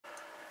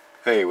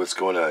Hey, what's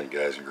going on,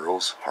 guys and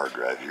girls? Hard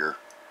drive here.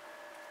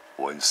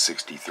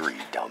 163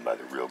 down by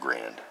the Rio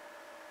Grande.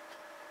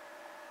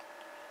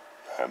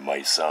 That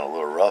might sound a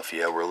little rough.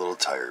 Yeah, we're a little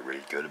tired, ready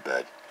to go to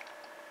bed.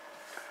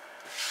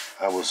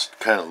 I was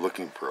kind of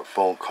looking for a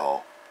phone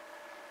call,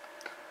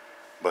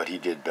 but he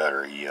did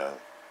better. He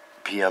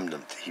PM'd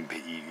him. He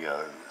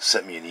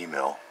sent me an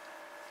email,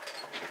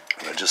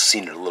 and I just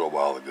seen it a little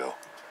while ago.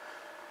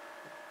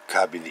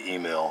 Copied the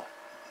email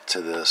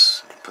to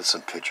this, put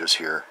some pictures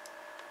here.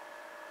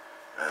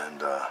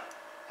 And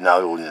now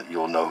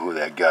you'll know who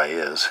that guy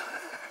is.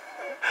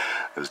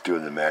 Who's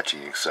doing the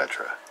matching,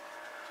 etc.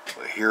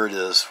 But here it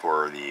is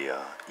for the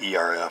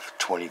ERF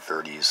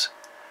 2030s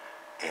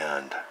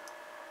and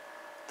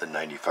the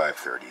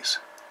 9530s.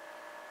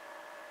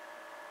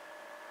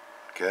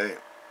 Okay.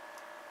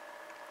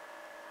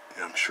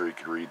 I'm sure you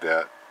could read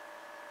that.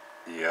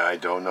 Yeah, I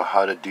don't know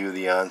how to do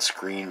the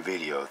on-screen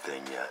video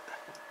thing yet.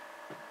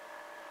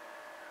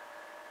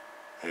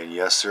 And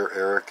yes, sir,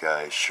 Eric,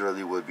 I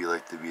surely would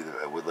like to be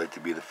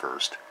the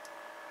first.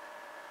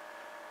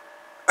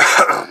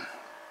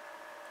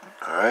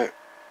 All right.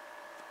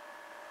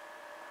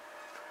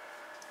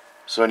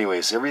 So,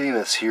 anyways, everything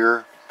that's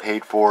here,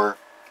 paid for,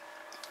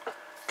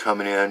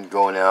 coming in,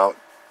 going out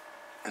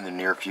in the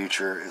near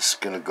future is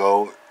going to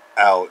go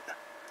out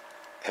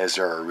as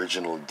our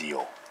original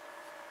deal.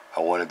 I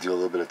want to do a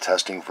little bit of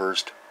testing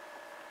first.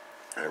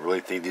 I really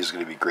think these are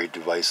going to be great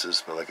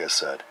devices, but like I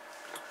said,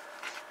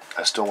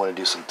 I still want to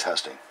do some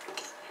testing.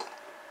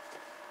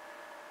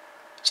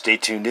 Stay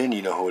tuned in,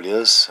 you know who it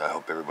is. I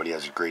hope everybody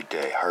has a great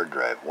day. Hard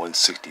drive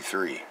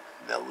 163,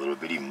 that little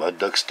bitty mud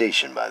duck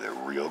station by the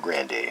Rio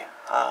Grande.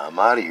 I'm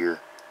out of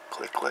here.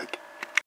 Click, click.